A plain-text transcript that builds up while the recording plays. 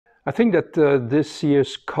I think that this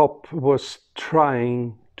year's COP was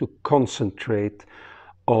trying to concentrate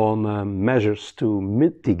on measures to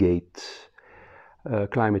mitigate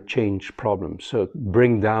climate change problems, so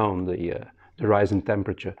bring down the rise in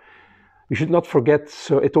temperature. We should not forget,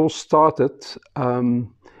 so it all started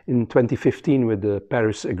in 2015 with the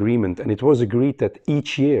Paris Agreement, and it was agreed that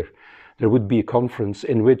each year there would be a conference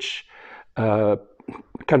in which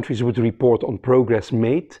countries would report on progress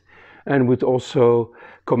made and would also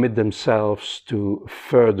commit themselves to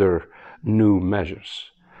further new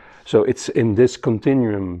measures. So it's in this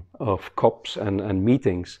continuum of COPs and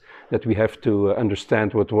meetings that we have to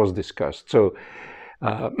understand what was discussed. So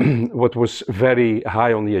what was very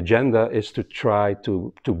high on the agenda is to try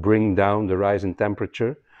to bring down the rise in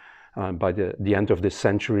temperature by the end of this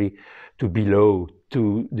century to below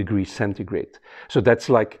 2 degrees centigrade. So that's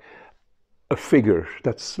like a figure,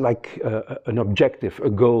 that's like an objective, a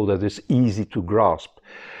goal that is easy to grasp.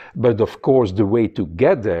 But of course, the way to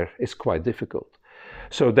get there is quite difficult.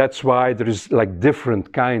 So that's why there is like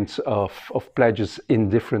different kinds of pledges in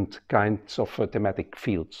different kinds of thematic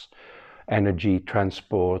fields, energy,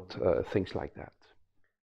 transport, things like that.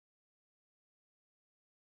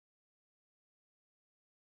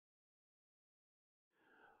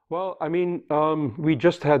 Well, I mean, we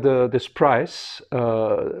just had this prize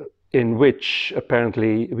in which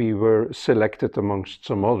apparently we were selected amongst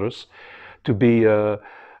some others to be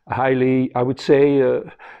highly, I would say,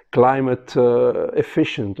 climate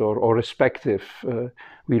efficient or respective.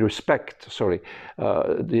 We respect, sorry,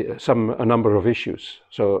 a number of issues.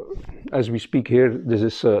 So as we speak here, this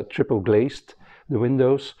is triple glazed, the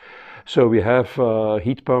windows. So we have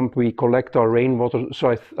heat pump, we collect our rainwater.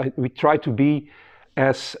 So we try to be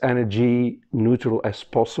as energy neutral as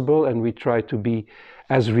possible, and we try to be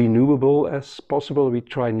as renewable as possible. We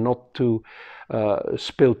try not to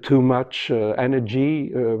spill too much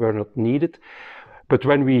energy where not needed. But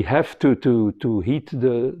when we have to heat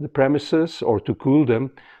the premises or to cool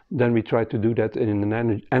them, then we try to do that in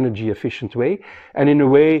an energy efficient way. And in a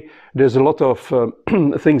way, there's a lot of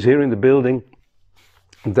things here in the building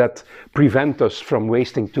that prevent us from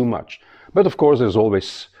wasting too much. But of course, there's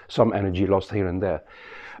always some energy lost here and there.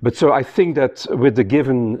 But so I think that with the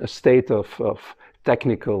given state of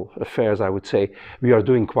technical affairs, I would say, we are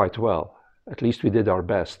doing quite well. At least we did our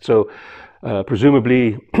best. So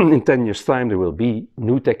presumably in 10 years' time, there will be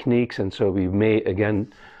new techniques, and so we may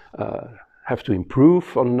again have to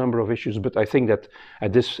improve on a number of issues. But I think that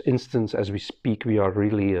at this instance, as we speak, we are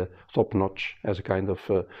really top-notch as a kind of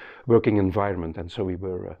working environment, and so we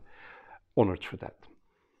were honored for that.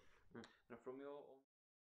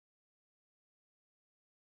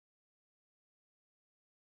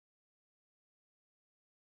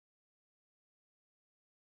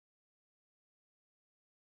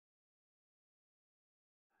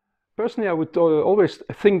 Personally, I would always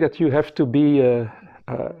think that you have to be you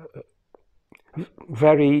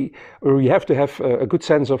have to have a good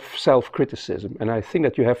sense of self-criticism, and I think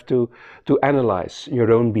that you have to analyze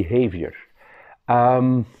your own behavior.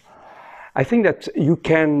 I think that you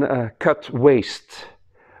can cut waste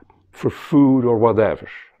for food or whatever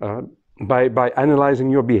by analyzing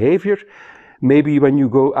your behavior. Maybe when you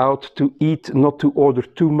go out to eat, not to order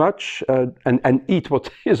too much and eat what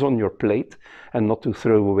is on your plate and not to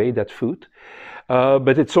throw away that food.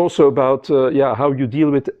 But it's also about how you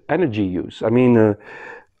deal with energy use. I mean,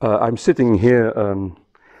 I'm sitting here.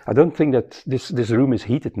 I don't think that this room is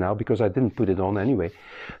heated now because I didn't put it on anyway.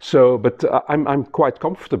 So, but I'm quite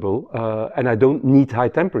comfortable and I don't need high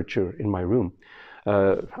temperature in my room.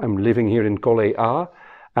 I'm living here in Collé A.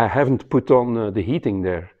 I haven't put on the heating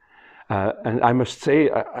there. And I must say,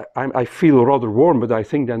 I feel rather warm, but I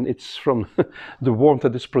think then it's from the warmth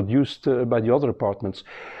that is produced by the other apartments.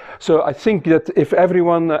 So I think that if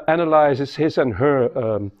everyone analyzes his and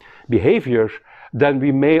her behavior, then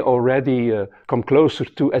we may already come closer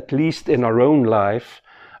to, at least in our own life,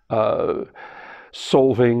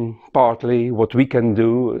 solving partly what we can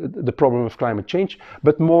do, the problem of climate change.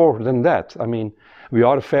 But more than that, I mean, we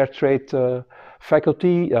are a fair trade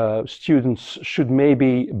faculty. Students should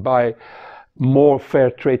maybe buy more fair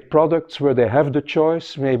trade products where they have the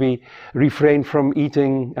choice, maybe refrain from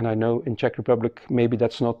eating, and I know in Czech Republic maybe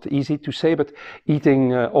that's not easy to say, but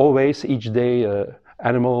eating always, each day,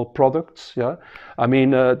 animal products. Yeah, I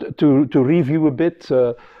mean, to review a bit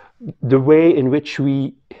the way in which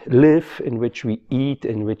we live, in which we eat,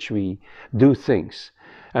 in which we do things,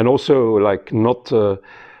 and also like not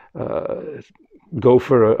go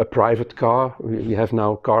for a private car. We have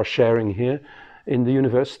now car sharing here in the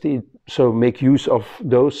university, so make use of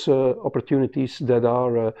those opportunities that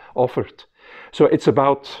are offered. So it's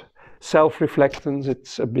about self-reflectance,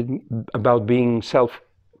 it's a bit about being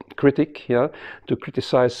self-critic, yeah, to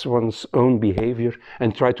criticize one's own behavior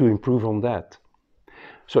and try to improve on that.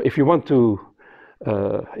 So if you want to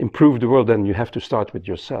improve the world, then you have to start with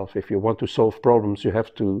yourself. If you want to solve problems, you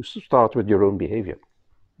have to start with your own behavior.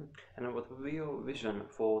 And what would be your vision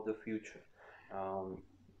for the future?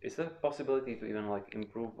 Is there a possibility to even like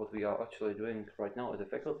improve what we are actually doing right now as a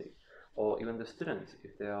faculty, or even the students?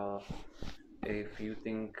 If you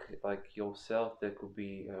think like yourself, there could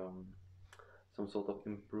be some sort of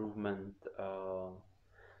improvement,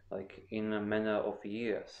 like in a manner of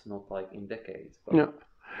years, not like in decades. But yeah.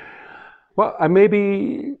 Well, I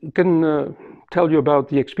maybe can tell you about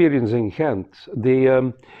the experience in Ghent.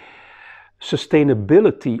 The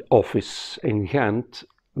sustainability office in Ghent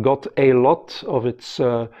got a lot of its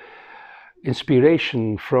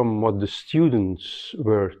inspiration from what the students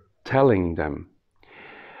were telling them,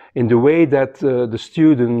 in the way that the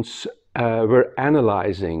students were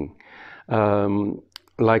analyzing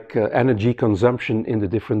energy consumption in the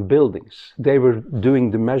different buildings. They were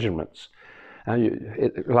doing the measurements,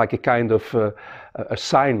 like a kind of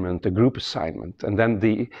assignment, a group assignment, and then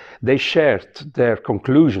they shared their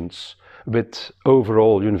conclusions with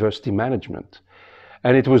overall university management.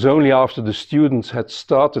 And it was only after the students had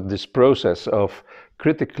started this process of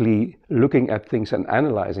critically looking at things and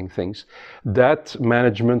analyzing things that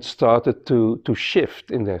management started to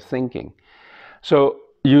shift in their thinking. So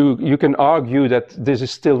you can argue that this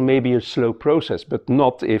is still maybe a slow process, but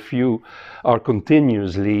not if you are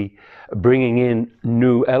continuously bringing in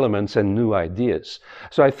new elements and new ideas.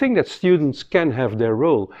 So I think that students can have their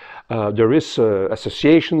role. There is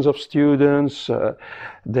associations of students,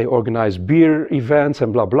 they organize beer events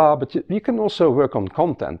and blah blah, but you can also work on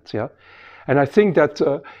content, yeah. And I think that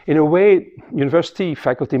in a way, university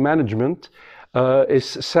faculty management is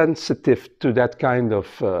sensitive to that kind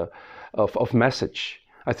of message.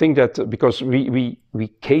 I think that because we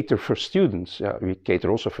cater for students, yeah, we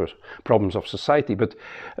cater also for problems of society, but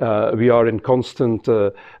we are in constant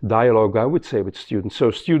dialogue, I would say, with students.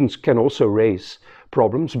 So students can also raise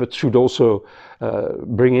problems, but should also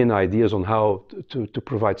bring in ideas on how to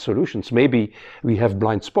provide solutions. Maybe we have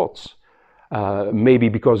blind spots. Maybe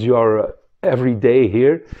because you are every day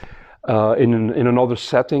here in another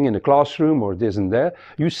setting, in a classroom or this and there,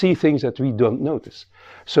 you see things that we don't notice.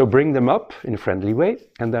 So bring them up in a friendly way,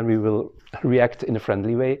 and then we will react in a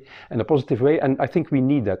friendly way and a positive way. And I think we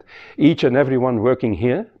need that. Each and everyone working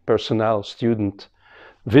here, personnel, student,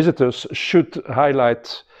 visitors, should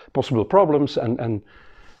highlight possible problems and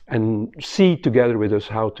see together with us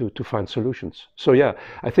how to find solutions. So yeah,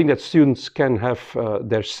 I think that students can have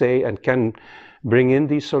their say and can bring in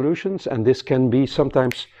these solutions, and this can be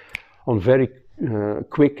sometimes on very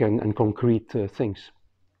quick and concrete things.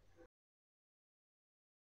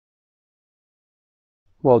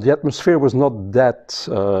 Well, the atmosphere was not that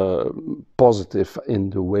positive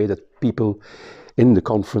in the way that people in the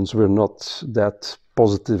conference were not that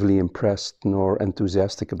positively impressed nor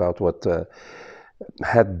enthusiastic about what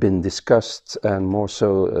had been discussed and more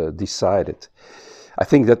so decided. I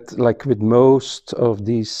think that, like with most of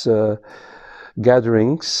these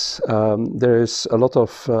gatherings, there is a lot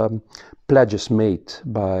of pledges made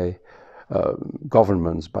by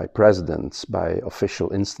governments, by presidents, by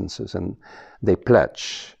official instances, and they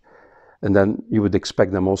pledge. And then you would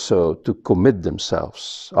expect them also to commit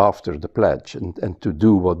themselves after the pledge and to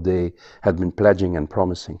do what they had been pledging and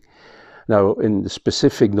promising. Now, in the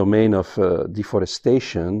specific domain of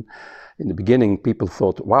deforestation, in the beginning people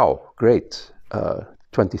thought, wow, great,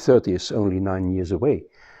 2030 is only 9 years away.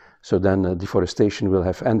 So then deforestation will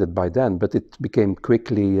have ended by then. But it became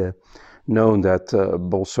quickly known that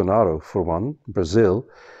Bolsonaro, for one, Brazil,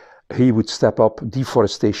 he would step up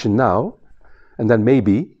deforestation now, and then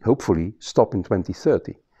maybe, hopefully, stop in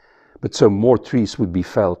 2030. But so more trees would be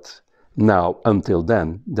felled now until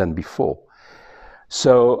then than before.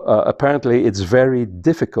 So apparently it's very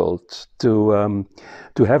difficult to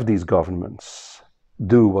have these governments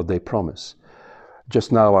do what they promise.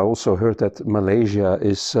 Just now I also heard that Malaysia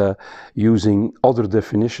is using other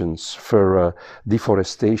definitions for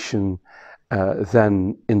deforestation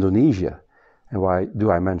than Indonesia. And why do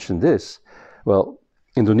I mention this? Well,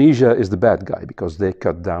 Indonesia is the bad guy because they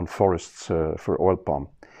cut down forests for oil palm.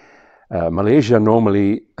 Malaysia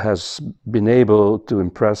normally has been able to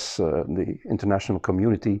impress the international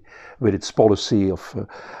community with its policy of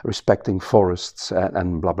respecting forests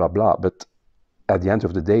and blah, blah, blah. But at the end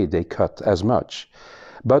of the day, they cut as much.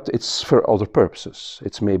 But it's for other purposes.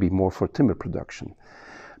 It's maybe more for timber production.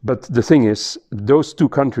 But the thing is, those two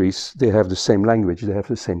countries, they have the same language, they have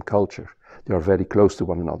the same culture. They are very close to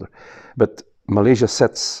one another. But Malaysia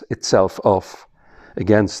sets itself off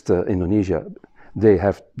against Indonesia, they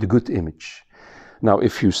have the good image. Now,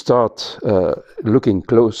 if you start looking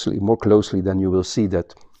more closely, then you will see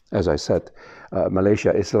that, as I said,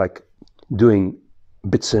 Malaysia is like doing a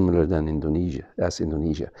bit similar than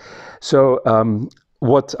Indonesia. So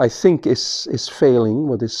what I think is failing,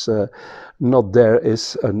 what is not there,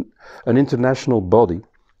 is an international body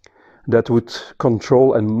that would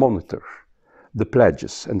control and monitor the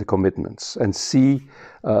pledges and the commitments and see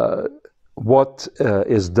what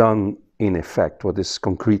is done in effect, what is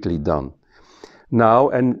concretely done. Now,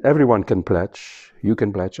 and everyone can pledge, you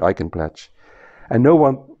can pledge, I can pledge, and no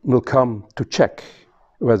one will come to check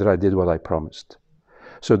whether I did what I promised.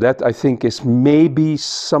 So that, I think, is maybe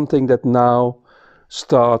something that now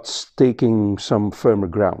starts taking some firmer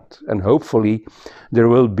ground. And hopefully there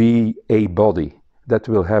will be a body that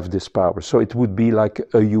will have this power. So it would be like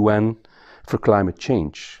a UN for climate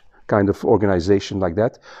change kind of organization like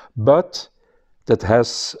that, but that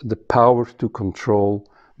has the power to control,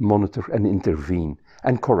 monitor and intervene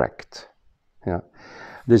and correct. Yeah.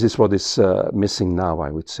 This is what is missing now, I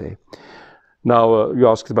would say. Now, you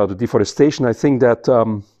asked about the deforestation. I think that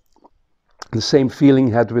the same feeling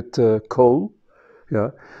had with coal.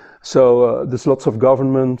 Yeah. So there's lots of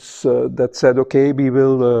governments that said, okay, we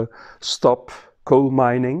will stop coal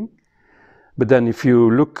mining. But then if you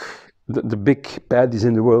look, the big baddies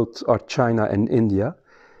in the world are China and India,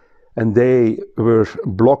 and they were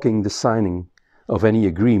blocking the signing of any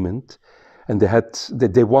agreement, and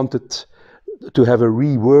they wanted to have a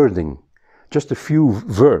rewording, just a few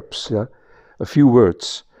verbs, yeah, a few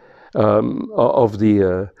words of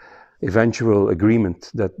the eventual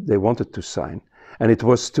agreement that they wanted to sign. And it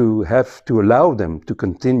was to allow them to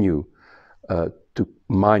continue to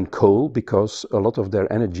mine coal, because a lot of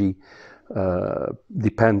their energy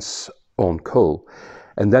depends on coal.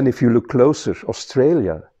 And then if you look closer,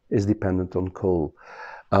 Australia is dependent on coal.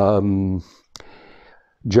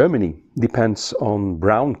 Germany depends on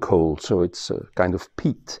brown coal, so it's a kind of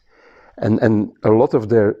peat. And a lot of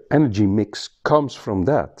their energy mix comes from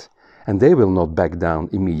that. And they will not back down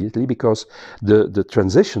immediately, because the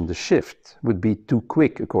transition, the shift, would be too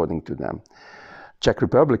quick, according to them. Czech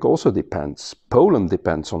Republic also depends. Poland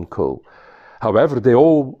depends on coal. However, they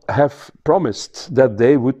all have promised that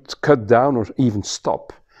they would cut down or even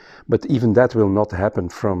stop. But even that will not happen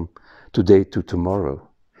from today to tomorrow.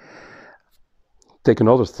 Take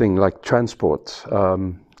another thing like transport,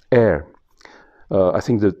 air. I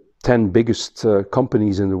think the 10 biggest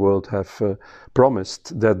companies in the world have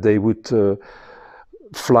promised that they would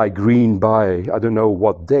fly green by I don't know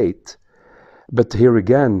what date. But here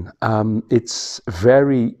again, it's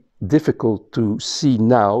very difficult to see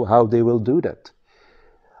now how they will do that.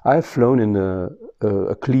 I have flown in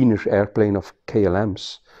a cleaner airplane of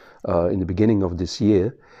KLM's in the beginning of this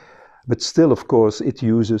year. But still, of course, it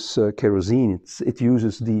uses kerosene. It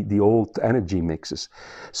uses the old energy mixes.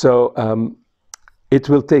 So it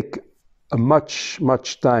will take a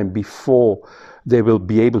much time before they will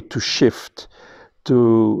be able to shift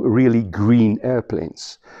to really green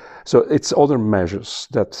airplanes. So it's other measures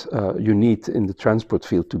that you need in the transport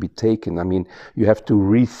field to be taken. I mean, you have to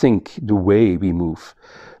rethink the way we move.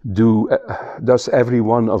 Does every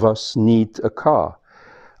one of us need a car?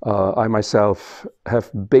 I myself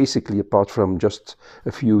have basically, apart from just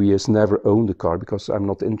a few years, never owned a car because I'm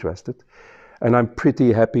not interested. And I'm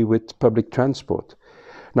pretty happy with public transport.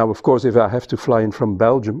 Now, of course, if I have to fly in from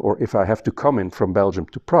Belgium, or if I have to come in from Belgium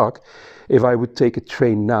to Prague, if I would take a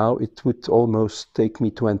train now, it would almost take me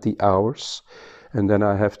 20 hours. And then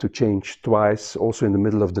I have to change twice, also in the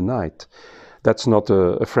middle of the night. That's not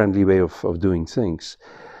a friendly way of doing things.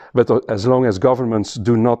 But as long as governments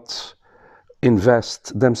do not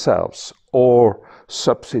invest themselves or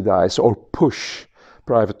subsidize or push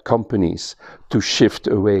private companies to shift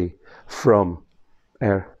away from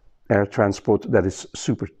air transport that is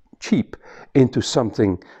super cheap into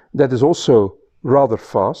something that is also rather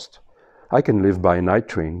fast. I can live by a night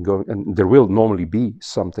train, and there will normally be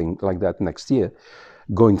something like that next year,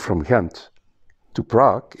 going from Ghent to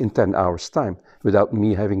Prague in 10 hours time without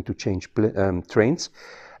me having to change trains.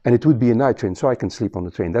 And it would be a night train, so I can sleep on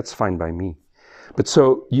the train. That's fine by me. But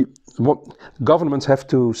so governments have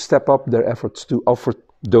to step up their efforts to offer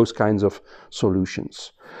those kinds of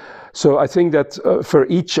solutions. So I think that for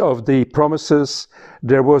each of the promises,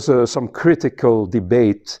 there was some critical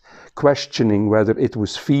debate questioning whether it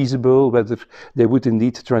was feasible, whether they would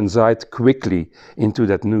indeed transit quickly into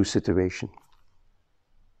that new situation.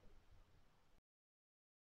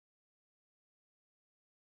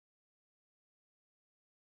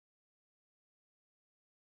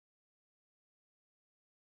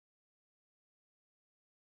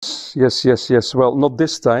 yes. Well, not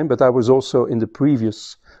this time, but I was also in the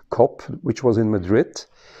previous COP, which was in Madrid.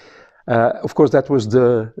 Of course, that was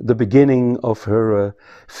the beginning of her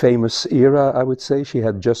famous era, I would say. She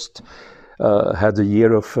had just had a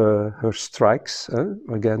year of her strikes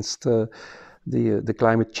against the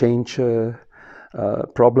climate change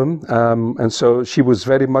problem. And so she was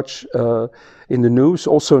very much in the news.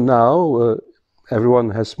 Also now, everyone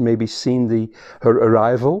has maybe seen her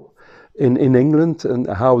arrival in England and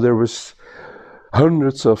how there was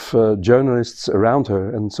hundreds of journalists around her,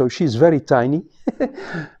 and so she's very tiny.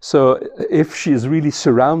 So if she is really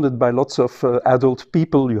surrounded by lots of adult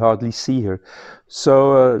people, you hardly see her.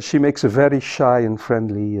 So she makes a very shy and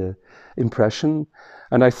friendly impression,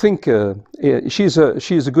 and I think she is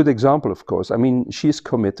a good example. Of course, I mean, she is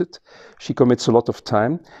committed. She commits a lot of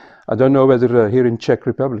time. I don't know whether here in Czech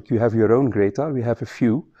Republic you have your own Greta. We have a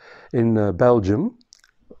few in Belgium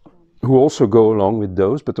who also go along with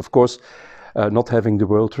those, but of course not having the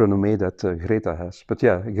world renommee that Greta has. But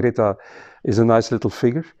yeah, Greta is a nice little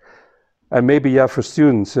figure. And maybe, yeah, for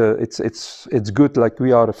students, it's good, like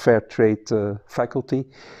we are a fair trade faculty,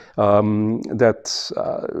 that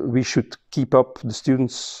we should keep up, the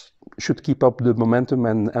students should keep up the momentum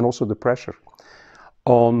and also the pressure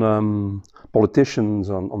on politicians,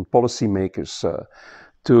 on policymakers,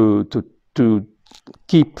 to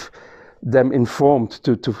keep them informed,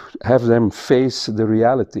 to have them face the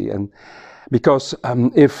reality. And because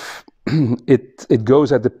if it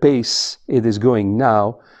goes at the pace it is going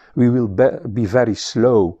now, we will be very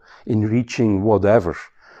slow in reaching whatever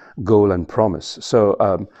goal and promise. So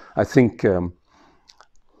I think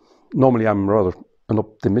normally I'm rather an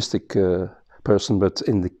optimistic person, but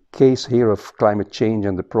in the case here of climate change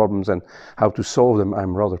and the problems and how to solve them,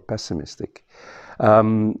 I'm rather pessimistic.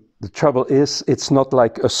 The trouble is, it's not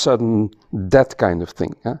like a sudden death kind of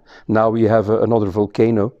thing. Now we have another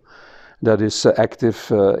volcano that is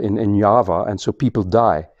active in Java, and so people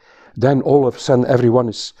die. Then all of a sudden everyone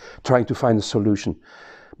is trying to find a solution.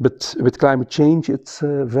 But with climate change, it's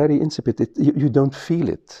very insipid. You don't feel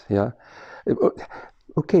it. Yeah.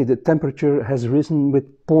 Okay, the temperature has risen with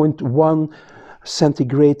 0.1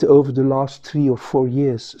 centigrade over the last 3 or 4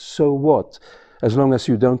 years. So what? As long as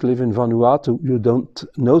you don't live in Vanuatu, you don't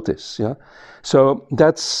notice. Yeah. So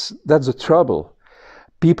that's the trouble.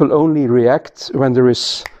 People only react when there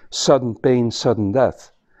is sudden pain, sudden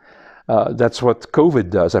death. That's what COVID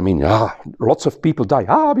does. I mean, lots of people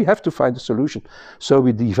die. We have to find a solution. So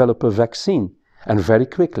we develop a vaccine, and very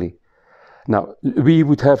quickly. Now, we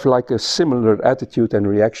would have like a similar attitude and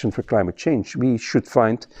reaction for climate change. We should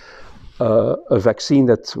find a vaccine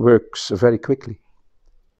that works very quickly.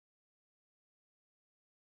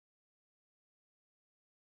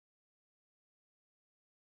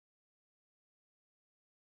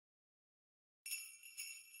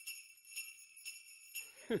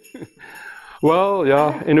 Well,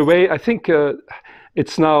 yeah, in a way, I think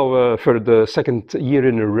it's now for the second year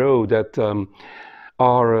in a row that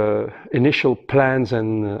our initial plans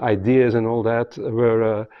and ideas and all that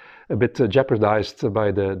were a bit jeopardized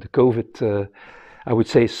by the COVID, I would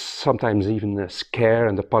say sometimes even the scare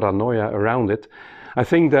and the paranoia around it. I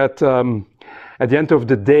think that at the end of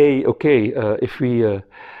the day, okay, if we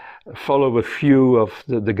follow a few of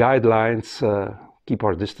the guidelines, keep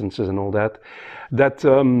our distances and all that, that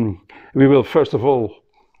we will first of all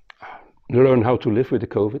learn how to live with the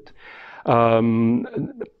COVID.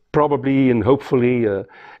 Probably and hopefully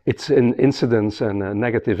its incidence and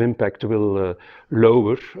negative impact will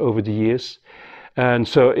lower over the years. And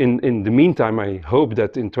so in the meantime, I hope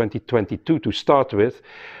that in 2022, to start with,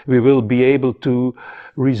 we will be able to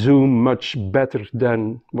resume much better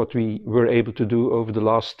than what we were able to do over the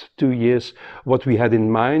last 2 years, what we had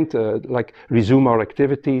in mind, like resume our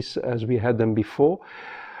activities as we had them before.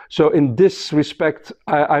 So in this respect,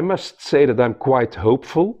 I must say that I'm quite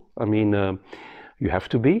hopeful. I mean, you have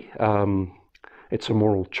to be. It's a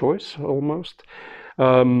moral choice almost,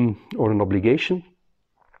 or an obligation.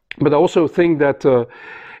 But I also think that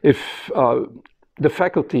if the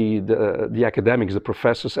faculty, the academics, the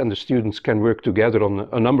professors and the students can work together on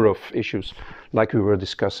a number of issues, like we were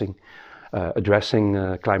discussing,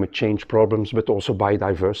 addressing climate change problems, but also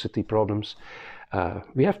biodiversity problems.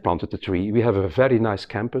 We have planted a tree. We have a very nice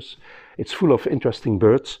campus. It's full of interesting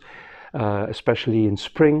birds, especially in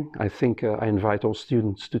spring. I think I invite all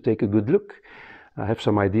students to take a good look. I have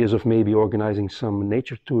some ideas of maybe organizing some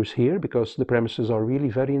nature tours here because the premises are really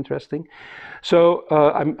very interesting. So,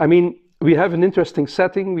 I mean, we have an interesting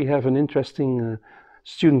setting, we have an interesting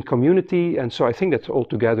student community, and so I think that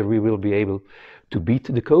altogether we will be able to beat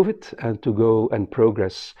the COVID and to go and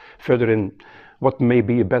progress further in what may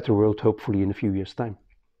be a better world, hopefully in a few years' time.